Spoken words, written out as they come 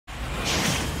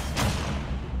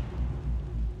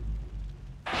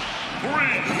3,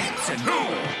 2, 1,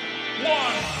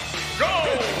 go!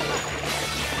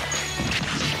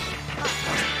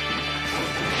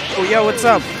 Oh, yo, what's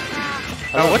up?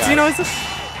 What Xeno is this?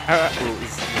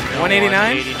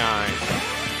 189? 189.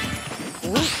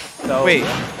 So, wait,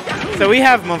 so we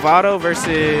have Mavado versus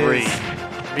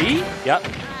Riiiiii? Yep.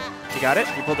 You got it?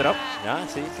 You pulled it up? Yeah,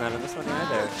 see, it's not in this one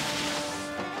either.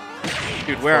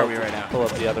 Dude, where are we right now? Pull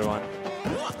up the other one.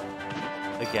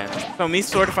 Again. So me,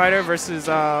 Sword Fighter versus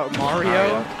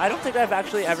Mario. I don't think I've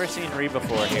actually ever seen Riiiiii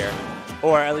before here.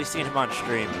 Or at least seen him on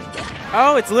stream.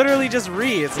 Oh, it's literally just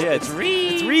Riiiiii. It's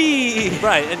Riiiiii. It's Riiiiii.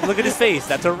 Right, and look at his face.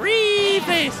 That's a Riiiiii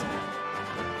face.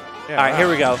 Yeah, all right, here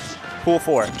we go. Pool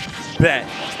 4. Bet.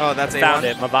 Oh, that's Found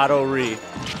A1? it. Mavado Riiiiii.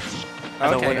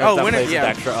 And Okay. the winner, winner, yeah.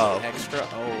 Extra O. Extra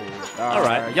O. All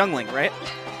right. Young Link, right?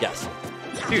 Yes.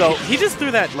 Dude, so he just threw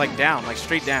that like down, like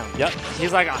straight down. Yep.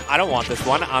 He's like, I don't want this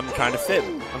one. I'm trying to fit.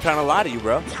 I'm trying to lie to you,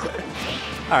 bro. All right.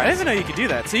 I didn't know you could do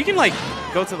that. So you can like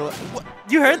go to the. What?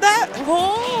 You heard that?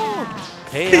 Oh.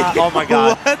 Hey, oh my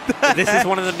God. What the This is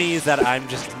one of the me's that I'm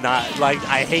just not, like,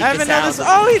 I hate I the haven't sounds. noticed.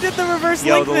 Oh, he did the reverse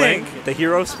Yo, link the thing. link, the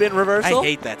hero spin reversal. I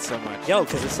hate that so much. Yo,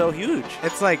 because it's so huge.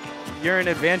 It's like you're an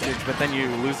advantage, but then you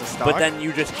lose a stock. But then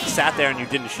you just sat there and you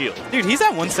didn't shield. Dude, he's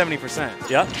at 170%.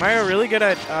 Yep. Mario really good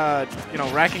at,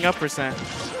 racking up percent.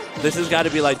 This has got to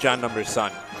be like John Numbers'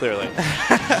 son, clearly.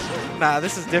 Nah,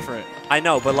 this is different. I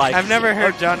know, but like... I've never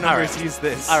heard John all Numbers right. use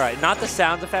this. All right, not the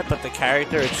sound effect, but the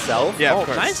character itself. Yeah, oh, of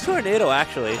course. Nice tornado,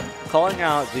 actually. Calling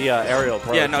out the aerial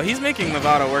approach. Yeah, no, he's making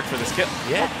Mavado work for this kill.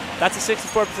 Yeah, that's a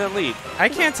 64% lead. I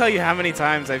can't tell you how many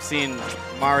times I've seen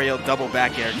Mario double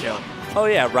back air kill. Oh,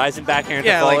 yeah, rising back air into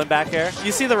Yeah, falling like- back air.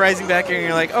 You see the rising back air and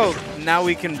you're like, oh, now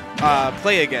we can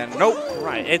play again. Nope.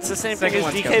 Right, it's the same Second thing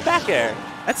as one's DK killed. back air.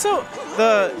 That's so...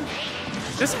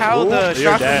 Just how Ooh, the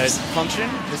you're chakrams dead. function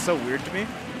is so weird to me.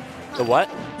 The what?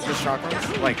 The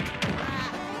chakrams. Like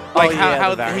Oh, how, yeah, the how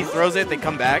he variant. throws it, they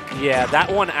come back. Yeah, that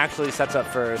one actually sets up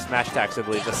for smash attacks, I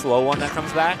believe. The slow one that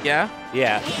comes back. Yeah?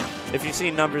 Yeah. If you've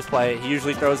seen Numbers play, he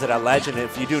usually throws it at ledge, and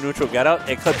if you do neutral get up,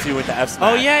 it clips you into F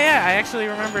smash. Oh, yeah. I actually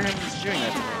remember him doing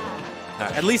that to me.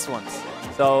 Alright. At least once.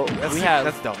 So That's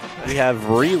that's dumb. we have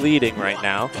Riiiiii leading right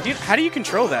now. Dude, how do you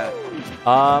control that?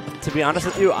 To be honest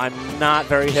with you, I'm not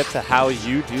very hip to how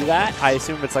you do that. I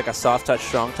assume it's like a soft touch,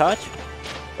 strong touch,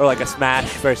 or like a smash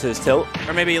versus tilt.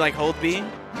 Or maybe like hold B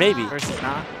Maybe. versus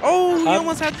not. Oh, he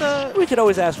almost had the... We could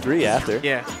always ask Riiiiii after.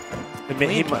 Yeah.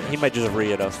 He might just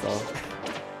Riiiiii us though.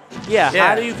 Yeah, Yeah.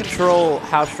 how do you control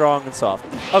how strong and soft?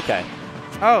 Okay.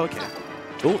 Oh, okay.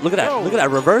 Ooh, look at that. Yo. Look at that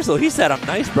reversal. He said, I'm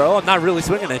nice, bro. I'm not really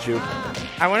swinging at you.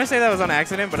 I want to say that was on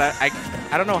accident, but I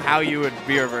don't know how you would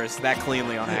be reversed that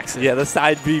cleanly on accident. Yeah, the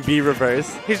side BB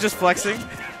reverse. He's just flexing.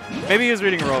 Maybe he was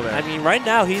reading roll there. I mean, right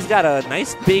now, he's got a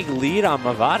nice big lead on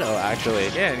Mavado, actually.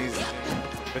 Yeah, and he's...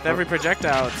 With every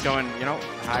projectile, it's going,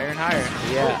 higher and higher.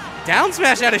 Yeah. Down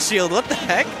smash out of shield. What the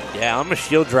heck? Yeah, I'm a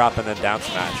shield drop and then down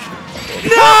smash.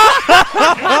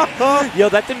 No! Yo,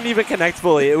 that didn't even connect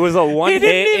fully. It was a one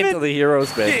hit into the hero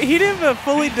spin. He didn't even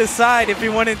fully decide if he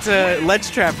wanted to ledge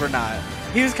trap or not.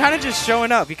 He was kind of just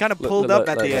showing up. He kind of pulled up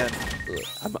at the end.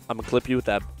 I'm going to clip you with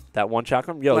that one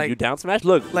chakram. Yo, Like- you down smash?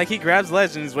 Look. Like he grabs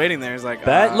ledge and he's waiting there. He's like,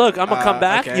 Bet. Look, I'm going to come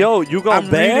back. okay. Yo, you going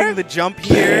I'm bear? reading the jump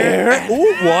here. Bear.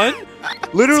 Ooh, one.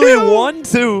 Literally 1,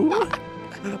 2.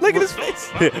 Look at his face.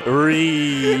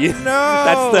 Riiiiii. No.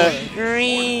 That's the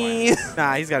Riiiiii.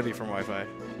 Nah, he's got to be from Wi-Fi.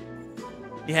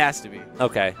 He has to be.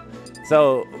 Okay.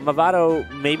 So, Mavado,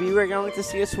 maybe we're going to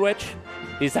see a switch.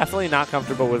 He's definitely not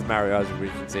comfortable with Mario, as we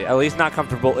can see. At least not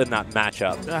comfortable in that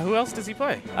matchup. Who else does he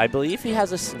play? I believe he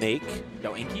has a snake.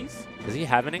 No Inkies? Does he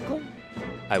have an inkling?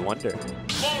 I wonder.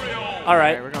 All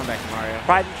right. We're going back to Mario.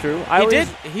 Tried and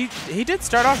true. He did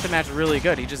start off the match really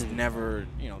good. He just never,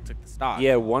 took the stock.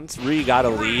 Yeah, once Riiiiii got a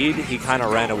lead, he kind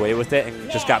of ran away with it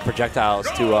and just got projectiles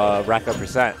to rack up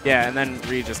percent. Yeah, and then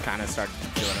Riiiiii just kind of started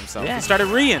doing himself. Yeah. He started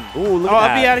Riiiiing. Ooh, look Oh,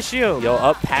 at up B that. out of shield. Yo,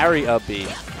 up parry, up B.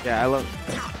 Yeah, I love.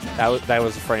 That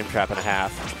was a frame trap and a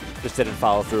half. Just didn't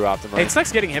follow through optimally. It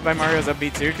sucks getting hit by Mario's up B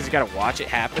too because you gotta watch it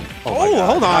happen. Oh, my God.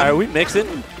 Hold on. All right, are we mixing?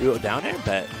 You go down there?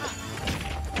 Bet.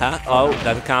 Huh? Oh,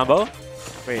 that's a combo?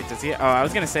 Wait, does he? Oh, I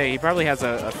was gonna say he probably has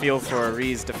a feel for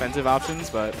Riiiii's defensive options,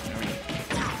 but I mean,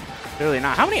 clearly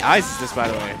not. How many eyes is this, by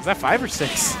the way? Is that 5 or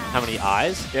 6? How many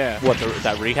eyes? Yeah. What,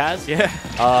 that Riiiiii has? Yeah.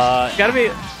 It's gotta be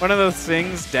one of those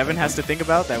things Devin has to think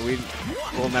about that we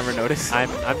will never notice. I'm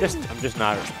just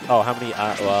not. Oh, how many?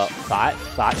 Well,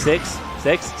 5, 6. I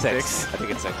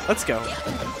think it's 6. Let's go.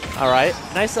 All right,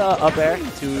 nice up air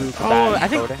to. Oh, I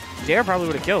think Dare probably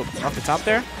would have killed off the top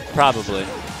there. probably.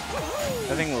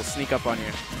 That thing will sneak up on you.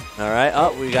 All right.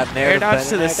 Oh, we got an Air dodge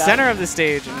to the center of the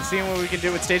stage and seeing what we can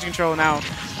do with stage control now.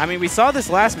 I mean, we saw this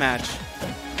last match.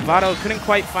 Mavado couldn't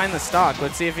quite find the stock.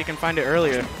 Let's see if he can find it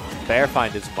earlier. Bear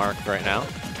find his mark right now.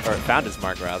 Or found his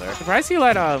mark, rather. Surprised he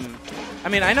let, I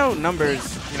mean, I know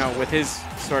Numbers, you know, with his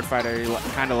sword fighter, he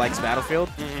kind of likes Battlefield.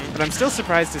 But I'm still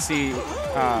surprised to see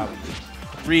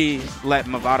Riiiiii let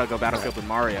Mavado go Battlefield with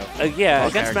Mario. Yeah,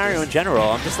 against Mario in general.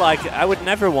 I'm just like, I would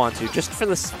never want to, just for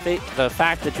the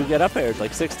fact that you get up aired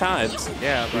like 6 times.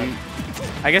 Yeah, but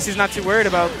I guess he's not too worried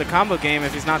about the combo game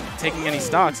if he's not taking any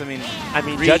stocks. I mean,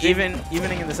 Riiiiii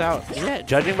evening this out. Yeah,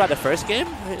 judging by the first game,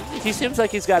 he seems like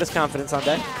he's got his confidence on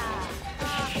deck.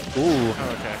 Ooh.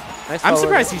 Oh, okay. Nice I'm forward.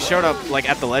 surprised he showed up like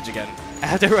at the ledge again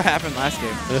after what happened last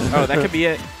game. Oh, that could be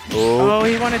it. Oh,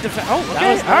 he wanted to. Oh,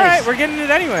 okay. was nice. All right, we're getting it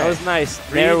anyway. That was nice.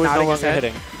 Riiiiii There was no nodding his longer head.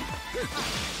 hitting.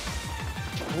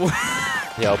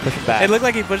 Yo, push him back. It looked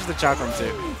like he pushed the chakram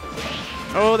too.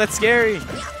 Oh, that's scary.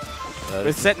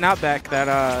 With setting out back,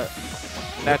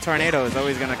 that tornado is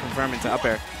always going to confirm into up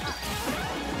air.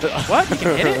 What? You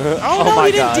can hit it? Oh, no, my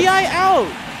he didn't God. DI out.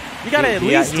 You got to at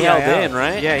least he DI held out. in,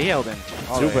 right? Yeah, he held in.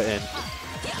 All the Super way. in.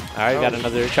 All right, got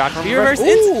another chakra Reverse.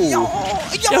 Ooh. Yo,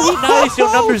 Yo, nice.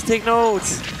 Yo, Numbers, take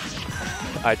notes.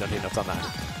 I don't need notes on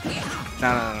that.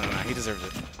 No. He deserves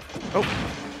it. Oh.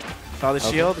 Saw the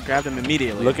shield, grabbed him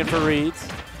immediately. Looking for reads.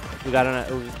 We got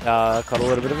caught a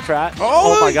little bit of a trap.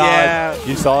 Oh, my God. yeah.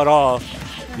 You saw it all.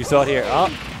 You saw it here. Oh.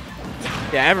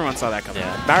 Yeah, everyone saw that coming.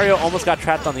 Yeah. Mario almost got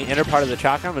trapped on the inner part of the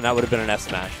chakram, and that would have been an F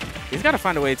smash. He's got to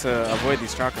find a way to avoid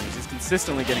these chakrams. He's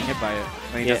consistently getting hit by it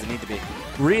when he doesn't need to be.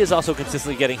 Riiiiii is also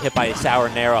consistently getting hit by a sour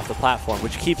nair off the platform,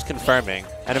 which keeps confirming.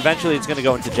 And eventually it's going to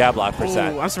go into jab lock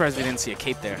percent. Ooh, I'm surprised we didn't see a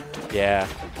cape there. Yeah.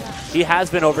 He has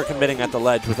been overcommitting at the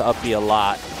ledge with up B a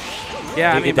lot. Yeah, He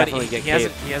I mean, can but definitely he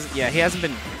get hasn't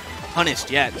been punished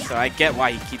yet, so I get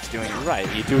why he keeps doing it. Right.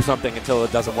 You do something until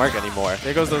it doesn't work anymore.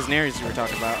 There goes those nairs you were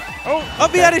talking about. Oh,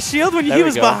 up he had his shield when There he we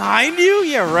was go. behind you?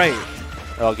 Yeah, right.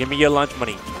 Oh, give me your lunch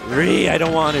money. Riiiiii, I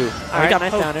don't want to. All right, got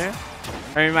nice down there.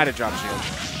 Or he might have dropped shield.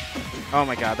 Oh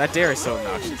my God, that dare is so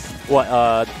obnoxious.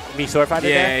 What, me sword fighter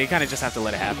Yeah, there? you kind of just have to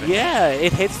let it happen. Yeah,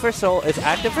 it hits for so, it's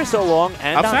active for so long,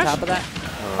 and Up on smash? top of that.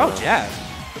 Oh, jab.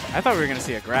 I thought we were going to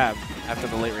see a grab after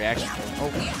the late reaction.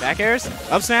 Oh, back airs?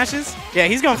 Up smashes? Yeah,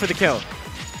 he's going for the kill.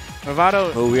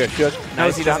 Mavado Oh, we are shook.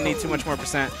 knows he doesn't need too much more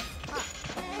percent.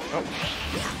 Oh.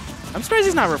 I'm surprised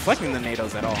he's not reflecting the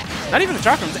nados at all. Not even the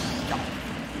chakrams.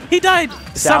 He died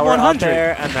sub Sour 100. up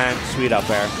air, and then sweet up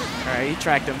air. All right, he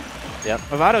tracked him. Yep.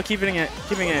 Mavado keeping it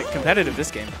competitive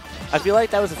this game. I feel like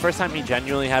that was the first time he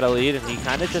genuinely had a lead, and he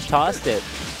kind of just tossed it.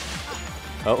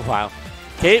 Oh, wow.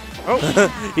 Cape. Oh.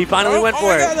 He finally went for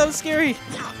my it. God, that was scary.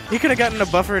 He could have gotten a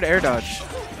buffered air dodge.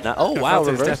 Oh, Could've wow. fell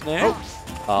to his Reverse death. nair.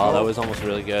 Oh, that was almost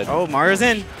really good. Oh, Mario's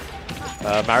in.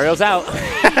 Mario's out.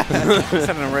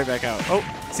 Sending him right back out. Oh,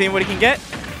 seeing what he can get.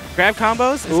 Grab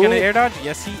combos. Is going to air dodge.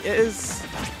 Yes, he is.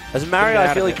 As a Mario, Get I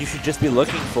out feel of like it. you should just be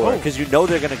looking for it, because you know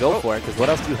they're going to go for it, because what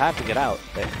else do you have to get out?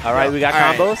 All right, we got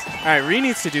combos. All right, Riiiiii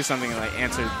needs to do something to like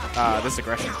answer this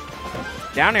aggression.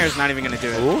 Down air is not even going to do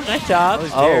it. Ooh, nice job.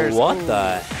 Those Oh, dares. what Ooh.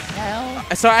 the hell?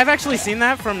 So I've actually seen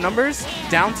that from Numbers.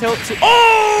 Down tilt to...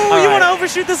 Oh, All you right. want to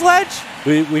overshoot this ledge?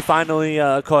 We finally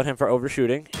caught him for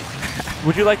overshooting.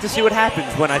 Would you like to see what happens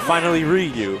when I finally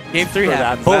read you? Game 3 for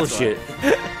happens. that that's bullshit.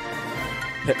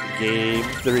 Game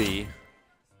 3.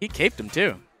 He caped him,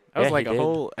 too. That was Yeah, like he a did.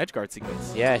 whole edge guard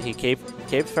sequence. Yeah, he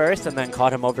caped first and then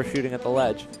caught him overshooting at the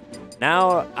ledge.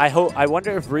 Now I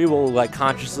wonder if Riiiiii will like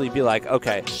consciously be like,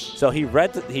 okay, so he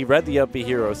read the up B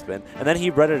hero spin and then he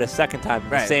read it a second time,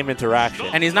 the Right. same interaction.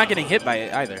 And he's not getting hit by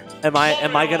it either. Am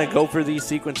I gonna go for these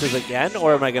sequences again,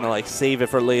 or am I gonna like save it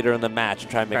for later in the match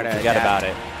and try and make Try him to forget adapt. about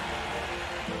it?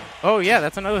 Oh, yeah,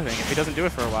 that's another thing. If he doesn't do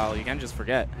it for a while, you can just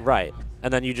forget. Right.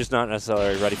 And then you're just not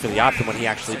necessarily ready for the option when he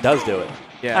actually does do it.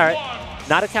 Yeah. All right.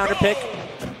 Not a counter pick,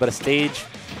 but a stage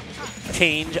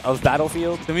change of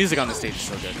Battlefield. The music on the stage is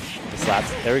so good. The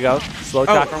slaps. There we go. Slow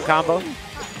chakram combo.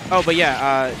 Oh, but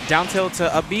yeah, down tilt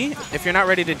to up B. If you're not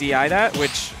ready to DI that,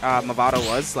 which Mavado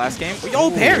was last game.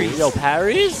 Yo, parries! Yo,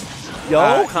 parries? Yo,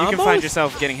 combos? you can find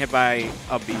yourself getting hit by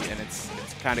up B, and it's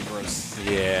kind of gross.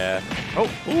 Yeah. Oh.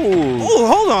 Ooh. Oh,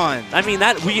 hold on. I mean,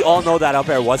 that we all know that up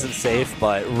air wasn't safe,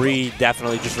 but Riiiiii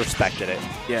definitely just respected it.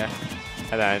 Yeah.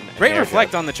 And then Great air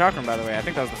reflect grab. on the chakram, by the way. I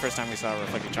think that was the first time we saw a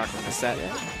reflected chakram in the set.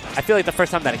 I feel like the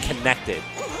first time that it connected.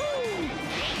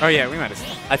 Oh, yeah, we might have seen.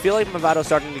 I feel like Mavado's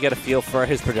starting to get a feel for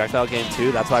his projectile game,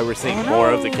 too. That's why we're seeing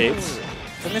more of the capes.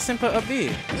 The misinput up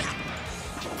B.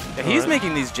 Yeah, he's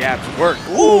making these jabs work.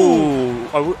 Ooh.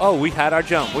 Oh, we had our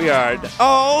jump. We are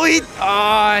Oh,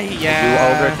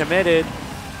 yeah. overcommitted.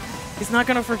 He's not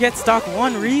going to forget stock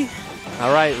 1, Riiiiii.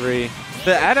 All right, Riiiiii.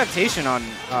 The adaptation on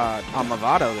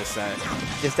Mavado this set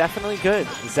It's definitely good.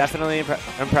 It's definitely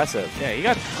impressive. Yeah, he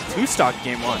got 2-stock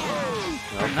game 1.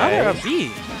 Okay. Another up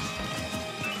B.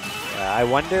 I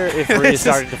wonder if Riiiiii is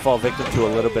starting to fall victim to a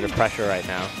little bit of pressure right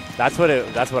now. That's what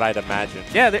I'd imagine.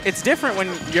 Yeah, it's different when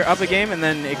you're up a game and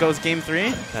then it goes game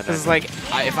 3. Because it's like,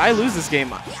 if I lose this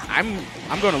game,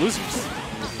 I'm going to losers.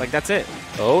 Like, that's it.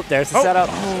 Oh, there's the setup.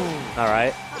 Oh. All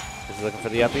right. Is he looking for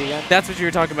the uppie again? That's what you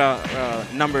were talking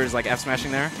about, numbers like F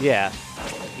smashing there. Yeah.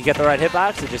 You get the right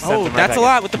hitbox, it just sends him right that's back a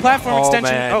lot with the platform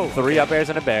extension. Man. Oh, 3 up airs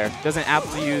and a bear. Doesn't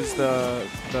aptly use the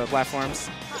platforms.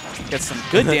 Gets some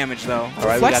good damage, though. All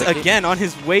right, Flex again on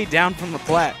his way down from the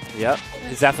plat. Yep.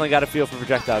 He's definitely got a feel for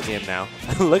projectile game now.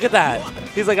 Look at that.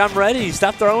 He's like, I'm ready.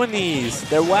 Stop throwing these.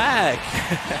 They're whack.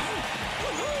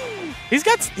 He's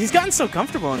gotten so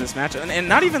comfortable in this match, and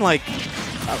not even like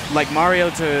Mario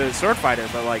to Sword Fighter,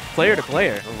 but like player to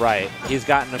player. Right. He's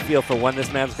gotten a feel for when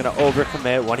this man's going to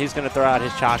overcommit, when he's going to throw out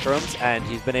his chakrams, and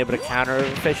he's been able to counter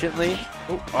efficiently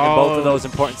in both of those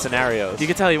important scenarios. You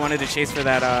could tell he wanted to chase for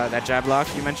that jab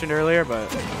lock you mentioned earlier, but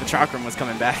the chakram was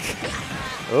coming back.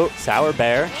 Oh, sour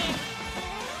bear.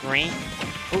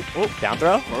 Oh, down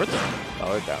throw? Forward throw.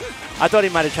 Forward throw. I thought he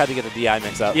might have tried to get the DI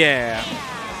mix up. Yeah.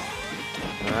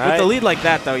 All right. With the lead like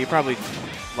that, though, you probably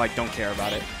don't care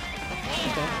about it.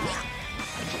 Okay.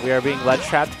 We are being ledge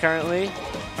trapped currently.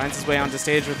 Finds his way onto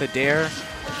stage with a dare.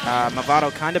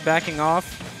 Mavado kind of backing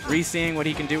off, re-seeing what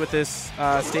he can do with this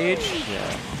stage.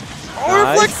 Yeah. Oh,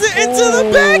 nice. Reflects it into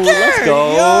the back air! Let's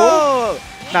go. Yo!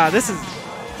 Nah, this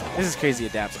is crazy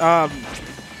adapts.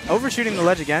 Overshooting the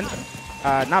ledge again.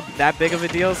 Not that big of a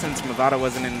deal since Mavado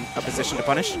wasn't in a position to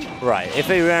punish. Right. If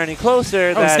they were any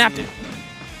closer, then snapped it.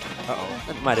 Uh-oh.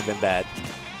 That might have been bad.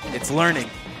 It's learning.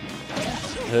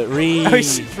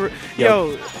 Riiiiii.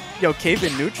 Yo, cave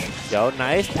in nooch. Yo,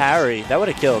 nice parry. That would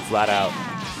have killed flat out.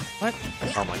 What?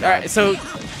 Oh my god. All right, so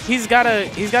he's gotta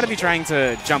be trying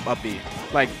to jump up B,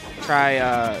 like try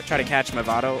to catch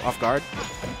Mavado off guard.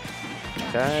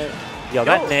 Okay. Yo,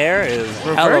 that nair is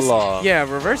hella long. Yeah,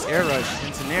 reverse air rush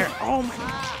into nair. Oh my god.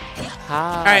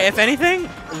 Hi. All right, if anything,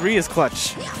 Riiiiii is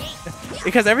clutch.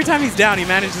 Because every time he's down, he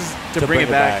manages to bring it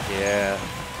back. Yeah.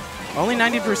 Only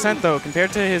 90% though,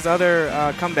 compared to his other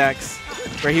comebacks,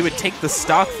 where he would take the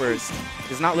stock first.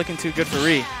 Is not looking too good for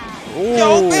Riiiiii.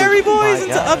 Yo, Berry Boys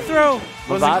into up throw.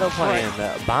 Mavado playing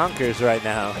bonkers right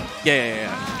now. Yeah.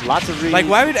 Lots of Riiiiii. Like,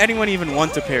 why would anyone even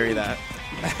want to parry that?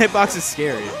 That hitbox is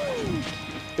scary.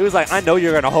 It was like, I know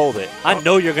you're going to hold it. I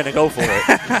know you're going to go for it.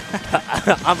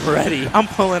 I'm ready. I'm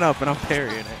pulling up and I'm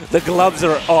parrying it. The gloves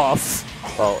are off.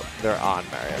 Well, they're on,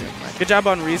 Mario. Good job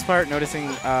on Riiiii's part, noticing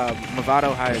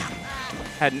Mavado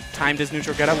had timed his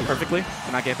neutral getup perfectly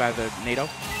to not get by the NATO.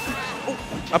 Oh,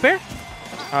 up air?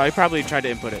 He probably tried to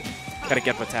input it. Got to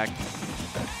get attack.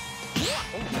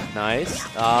 Nice.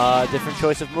 Different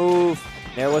choice of move.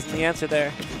 There wasn't the answer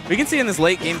there. We can see in this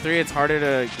late game 3, it's harder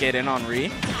to get in on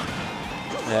Riiiiii.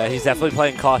 Yeah, he's definitely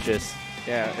playing cautious.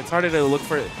 Yeah, it's harder to look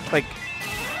for, like,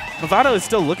 Mavado is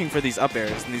still looking for these up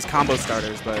airs and these combo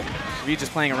starters, but Riiiiii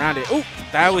just playing around it. Oh,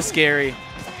 that was scary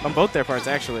on both their parts,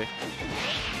 actually.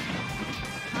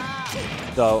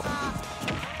 So,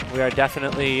 we are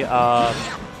definitely,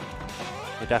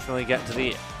 getting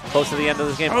to close to the end of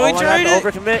this game. Oh, he tried to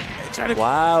overcommit.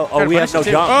 Wow. Oh, we have no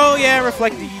jump. Oh, yeah,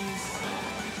 reflect these.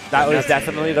 That was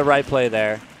definitely the right play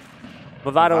there.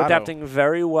 Mavado adapting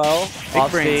very well off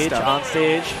stage, on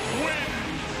stage.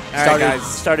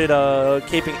 Started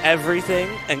caping everything,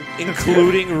 and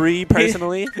including Riiiiii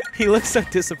personally. He looks so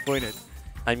disappointed.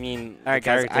 I mean, all right,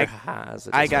 guys, has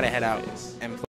I gotta head out and play.